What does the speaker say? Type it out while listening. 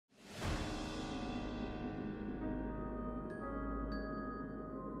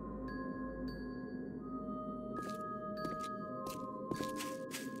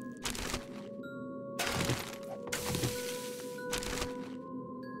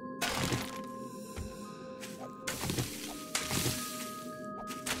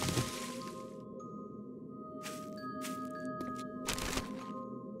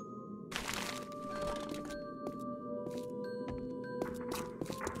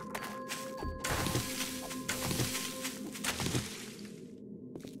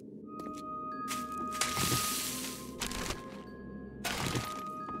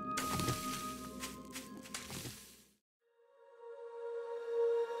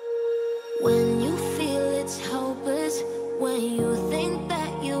When you feel it's hopeless, when you think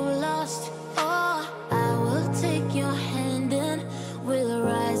that you lost, oh, I will take your hand and we'll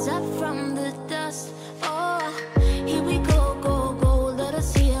rise up from the dust. Oh, here we go, go, go, let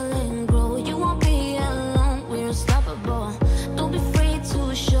us heal and grow. You won't be alone, we're unstoppable. Don't be afraid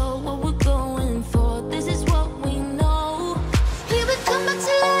to show what we're going for. This is what we know. Here we come back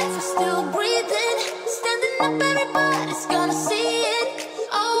to life, we're still breathing. Standing up, everybody's gonna see it.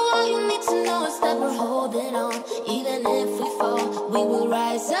 Oh, all you need to know is that we're holding on. Even if we fall, we will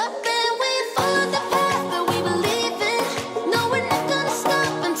rise up and we follow the path that we believe in. No, we're not gonna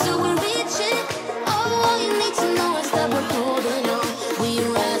stop until we reach it. Oh, all you need to know is that we're holding on. We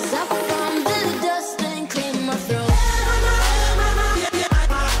rise up from the dust and claim our throne.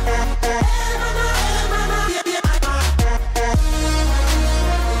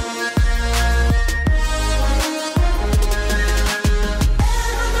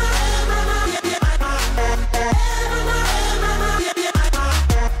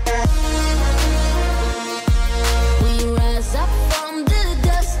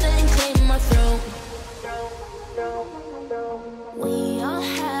 We all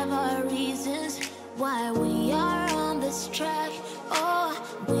have our reasons why we are on this track. Oh,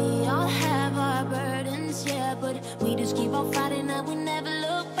 we all have our burdens, yeah, but we just keep on fighting and we never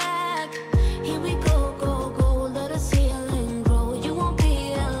look back. Here we go, go, go, let us heal and grow. You won't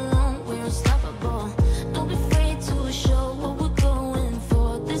be alone, we're unstoppable. Don't be afraid to show what we're going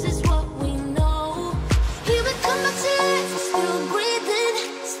for. This is what we know. Here we come back to life, we're still breathing.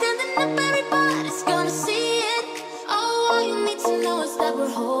 Standing up, everybody's gonna see it. Oh, all you need to know is that we're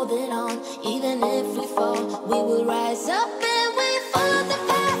holding on. Even if we fall, we will rise up and we follow the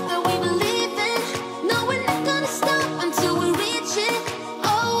path that we believe in. No, we're not gonna stop until we reach it.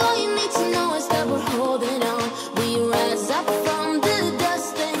 Oh, all you need to know is that we're holding on. We rise up from the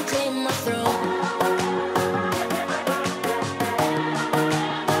dust and claim our throne.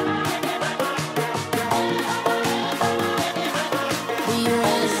 We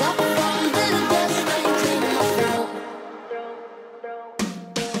rise up from the dust and claim our throne.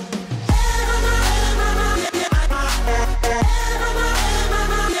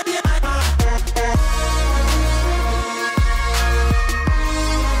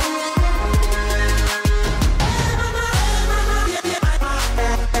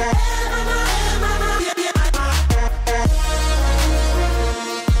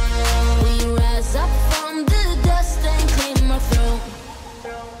 We rise up from the dust and claim our throne.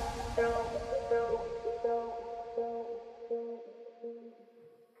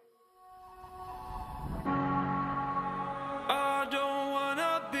 I don't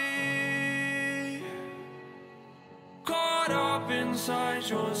wanna be caught up inside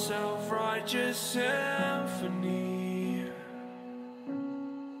your self-righteous symphony.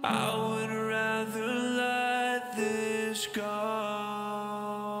 I would rather let this go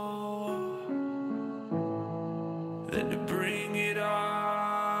than to bring it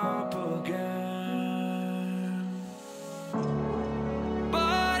up again.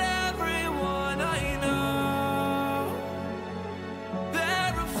 But everyone I know,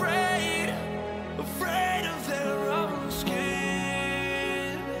 they're afraid of their own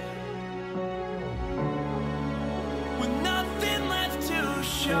skin. With nothing left to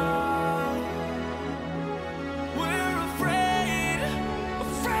show,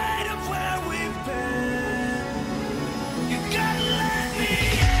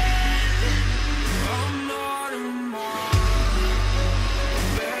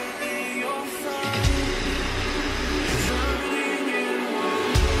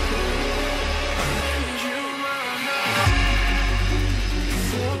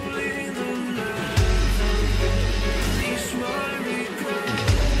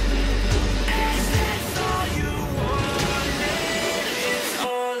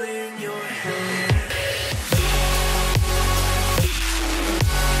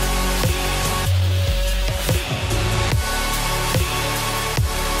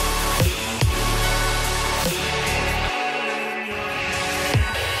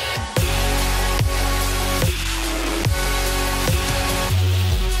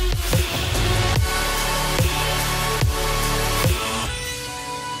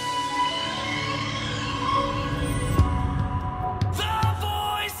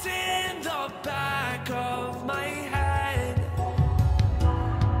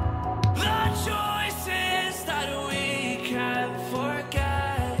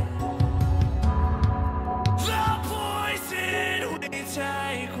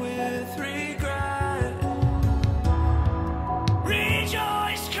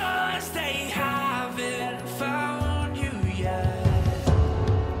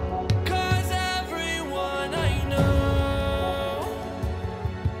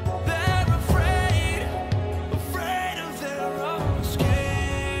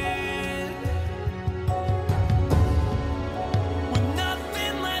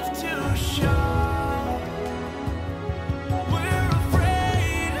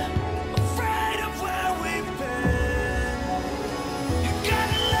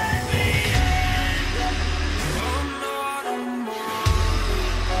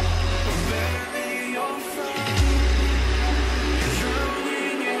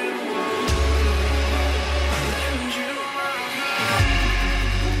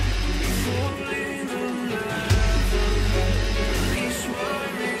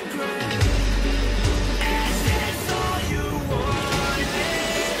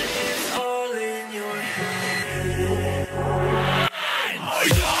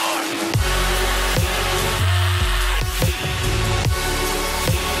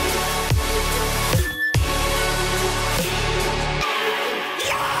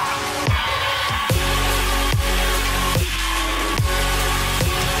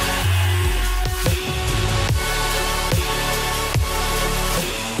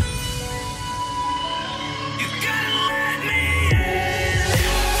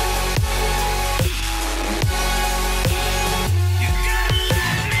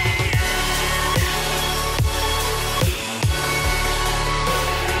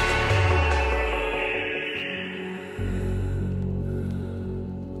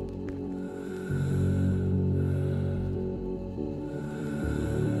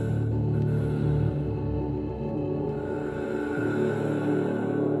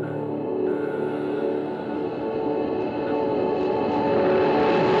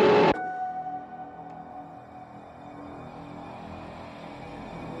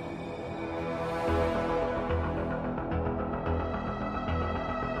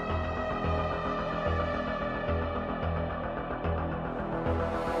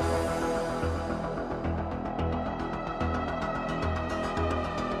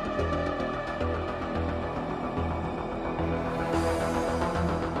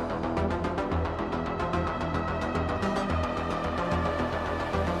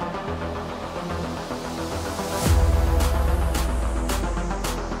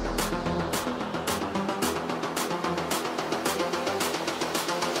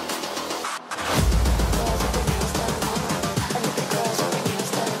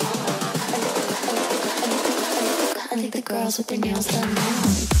 girls with their nails done now.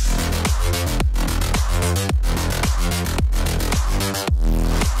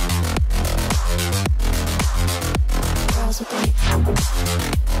 Girls with their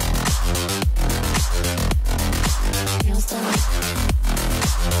nails done.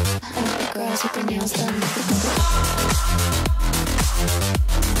 I like the girls with their nails done.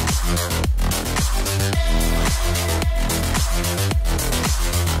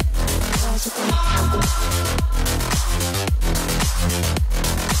 Girls with their nails done.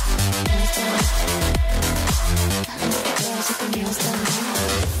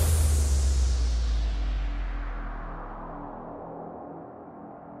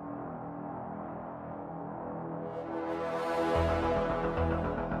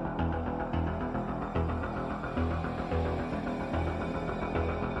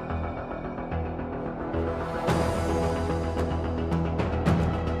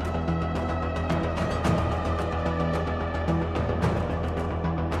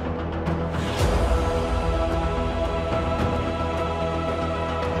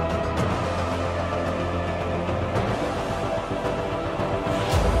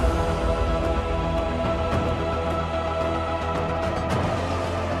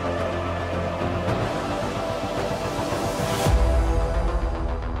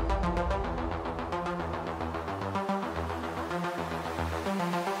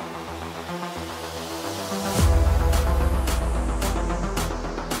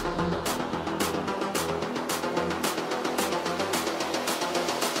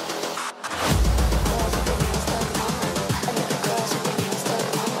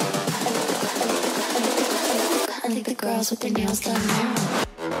 Girls with their nails done now.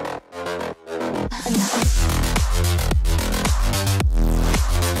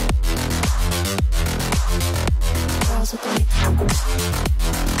 Girls with their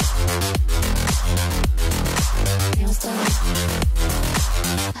nails done.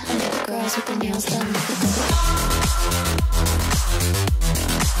 I like the girls with their nails done.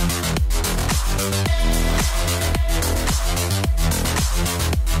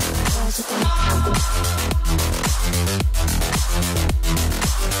 Girls with their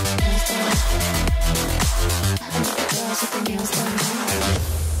nails done.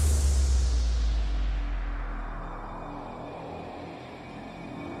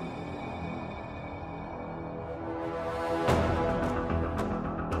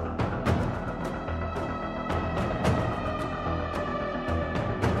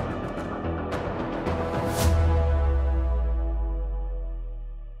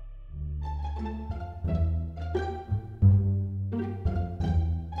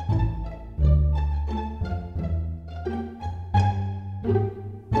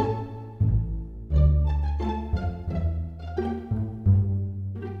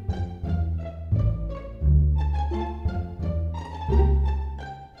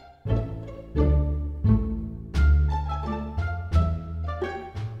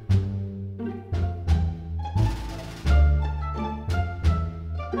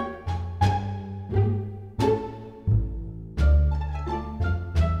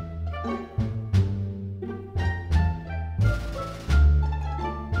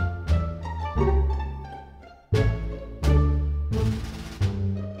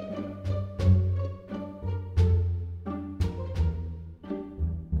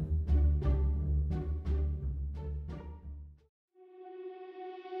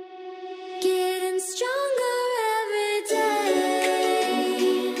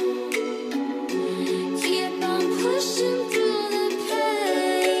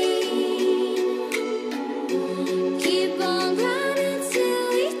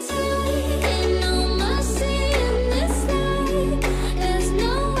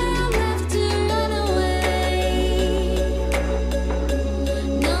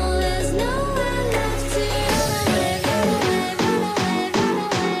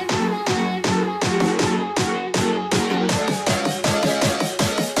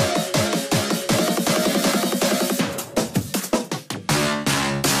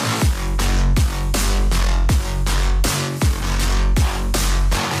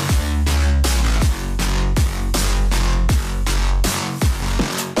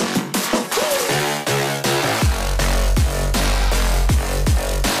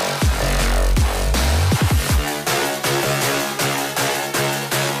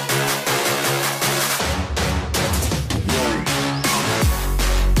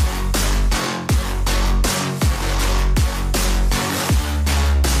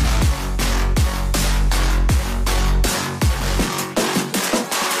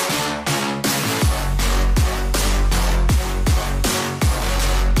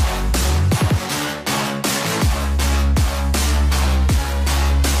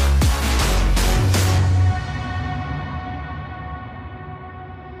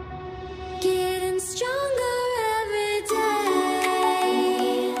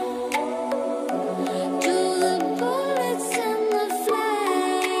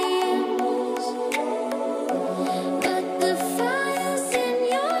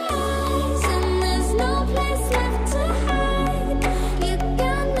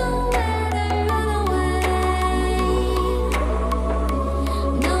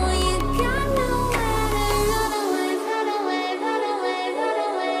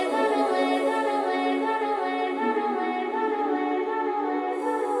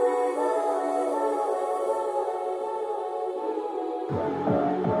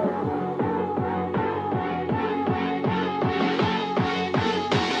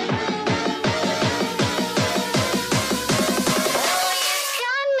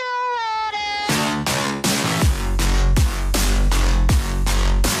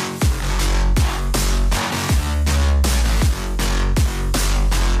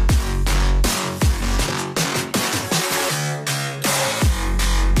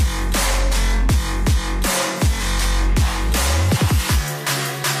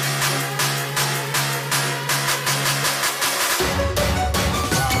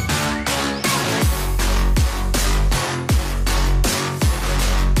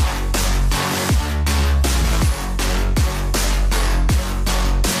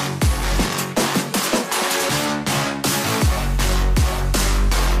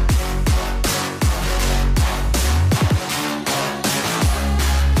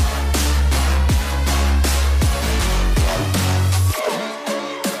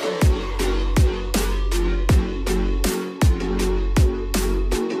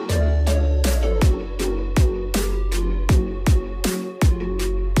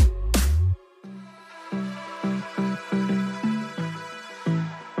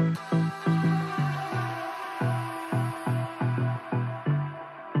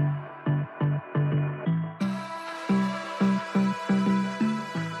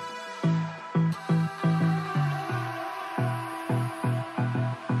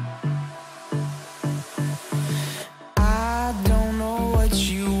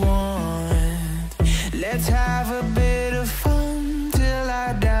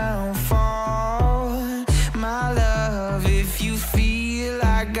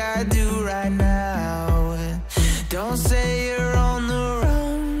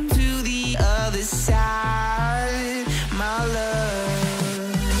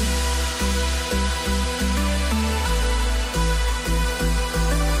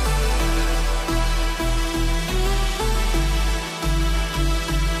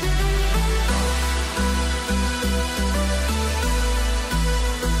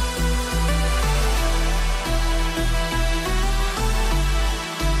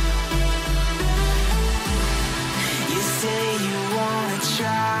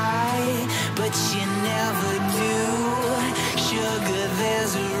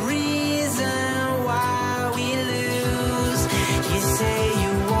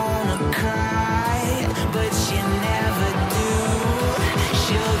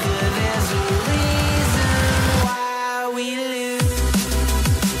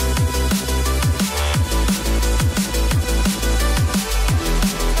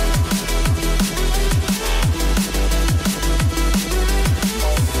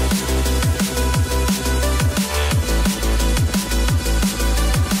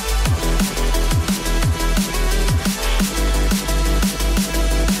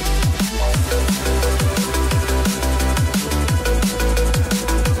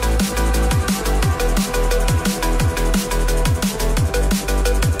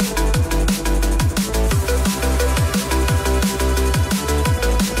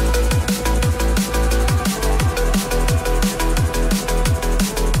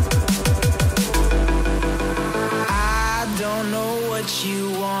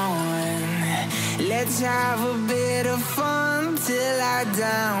 have a bit of fun till I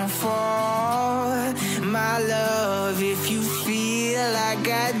downfall. My love, if you feel like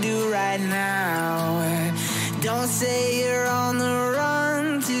I do right now, don't say you're on the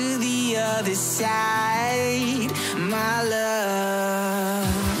run to the other side. My love,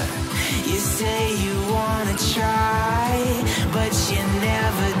 you say you wanna try, but you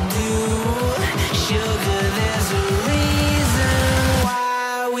never do. Sugar, there's a reason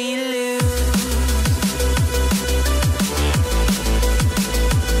why we lose.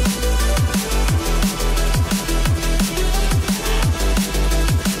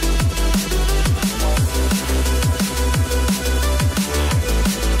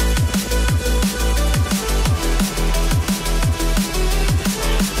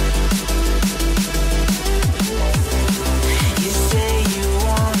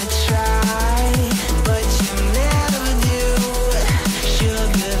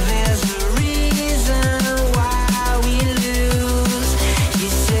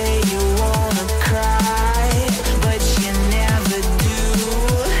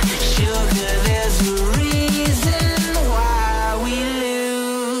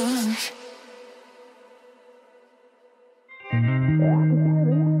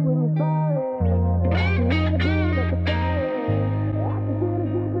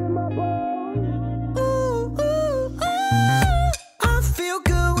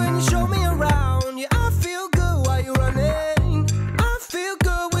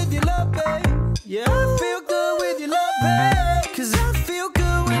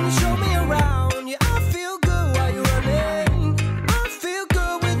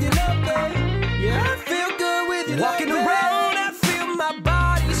 Walking around, I feel my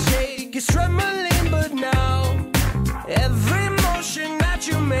body shake. It's trembling, but now every motion that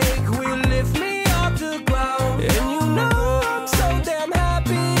you make will lift me off the ground. And you know I'm so damn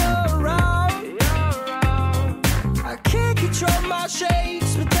happy you're around. I can't control my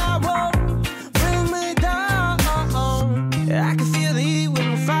shakes, but that won't bring me down. I can feel the heat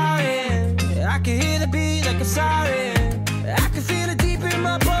when we're firing. I can hear the beat like a siren. I can feel it deep in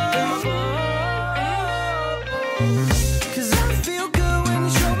my bones.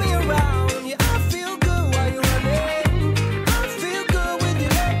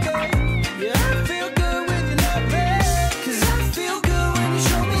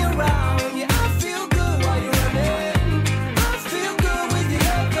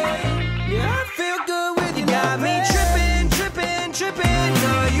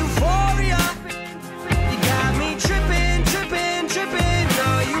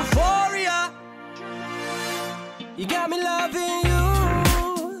 You got me loving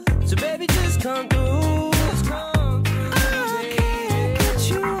you, so baby just come through. I can't get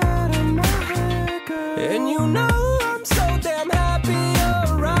you out of my head, girl. And you know I'm so damn happy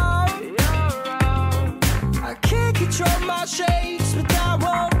you're around. I can't control my shakes, but that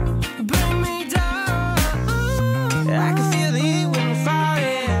won't bring me down. I can feel the heat when we're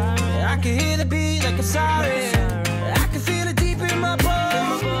firing. I can hear the beat like a siren. I can feel it deep in my bones.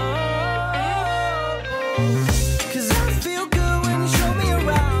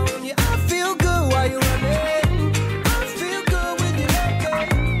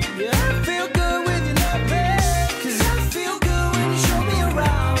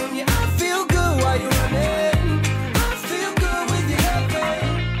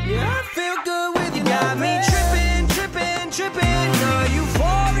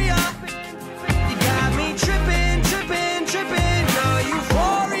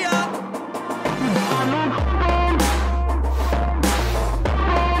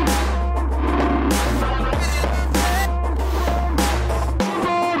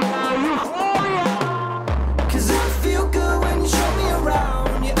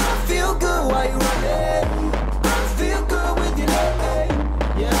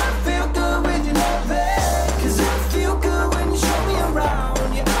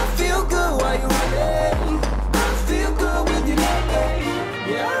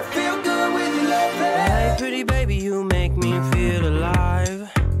 Pretty baby, you make me feel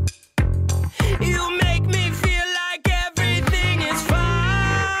alive. You make me feel like everything is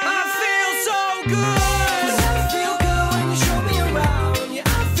fine. I feel so good. 'Cause I feel good when you show me around. Yeah,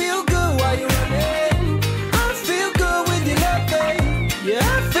 I feel good while you're running. I feel good with your love, babe. Yeah,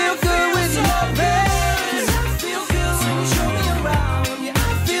 I feel good with your love, babe. 'Cause I feel good when you show me around. Yeah,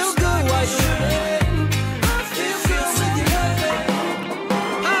 I feel good while you're running. I feel good with your love, babe.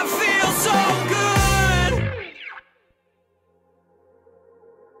 I feel so good.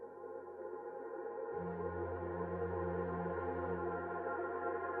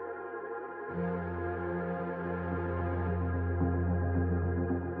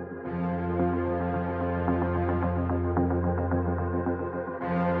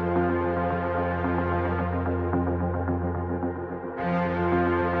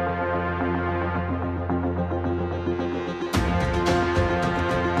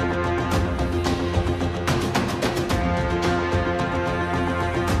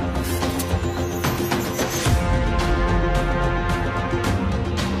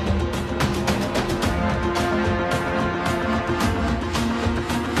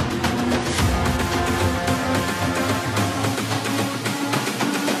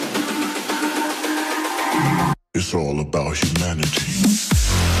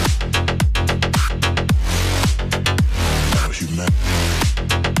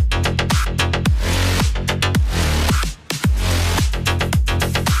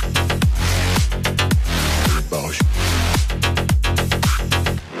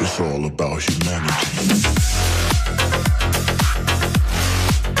 It's all about humanity.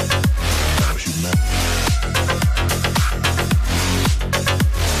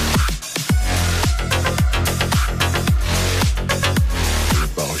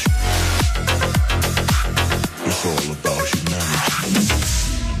 It's all about humanity.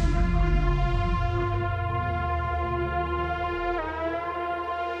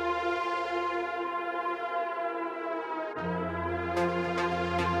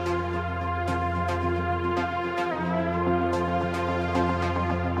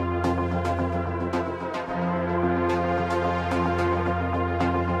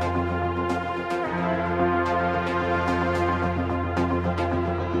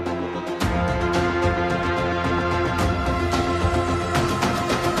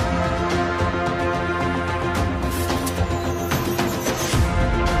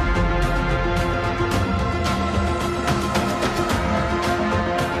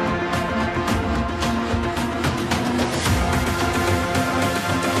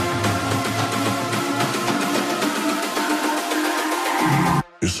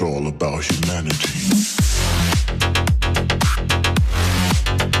 It's all about humanity.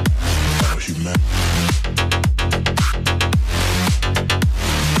 About humanity.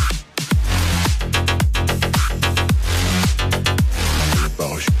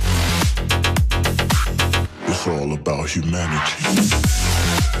 It's all about humanity.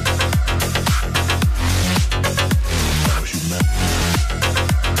 About humanity.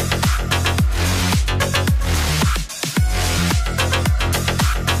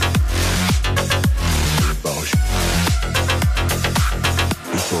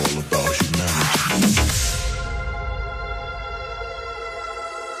 It's all about humanity.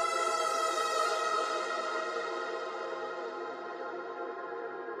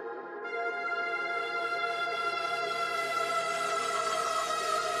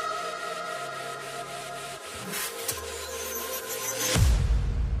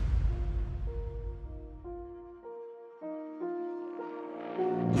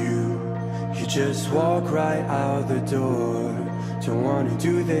 You just walk right out the door. Don't wanna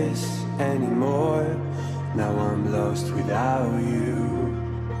do this anymore. Now I'm lost without you.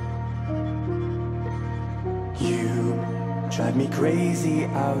 You drive me crazy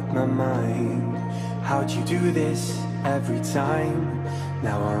out my mind. How'd you do this every time?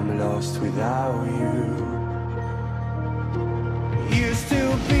 Now I'm lost without you. Used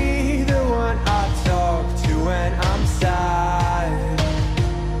to be the one I talk to when I'm sad.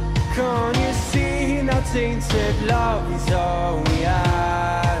 Can't you see now tainted love is all we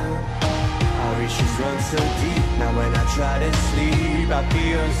have? Our issues run so deep, now when I try to sleep I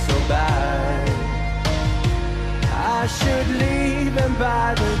feel so bad. I should leave and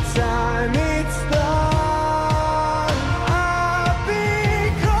by the time it's done I'll be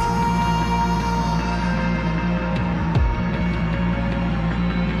gone.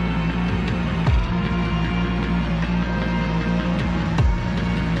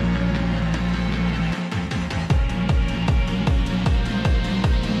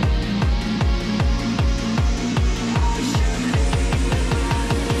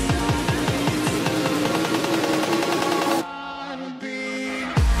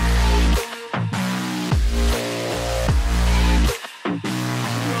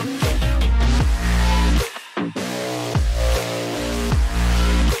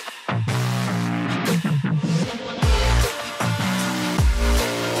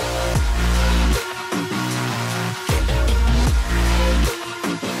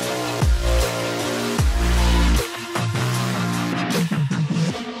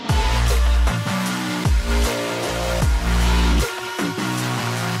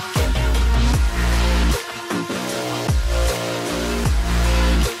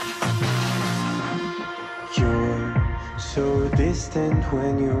 So distant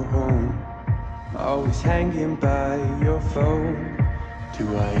when you're home, always hanging by your phone. Do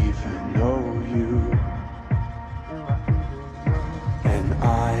I even know you? And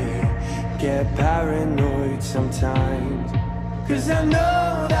I get paranoid sometimes, 'cause I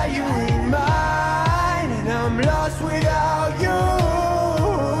know that you ain't mine, and I'm lost without you.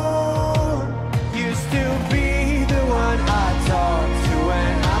 Used to be the one I talk to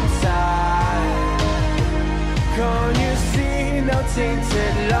when I'm sad. Can't you see now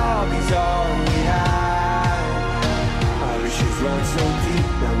tainted love is all we have? Our issues run so deep,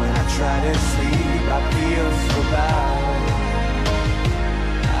 now when I try to sleep I feel so bad.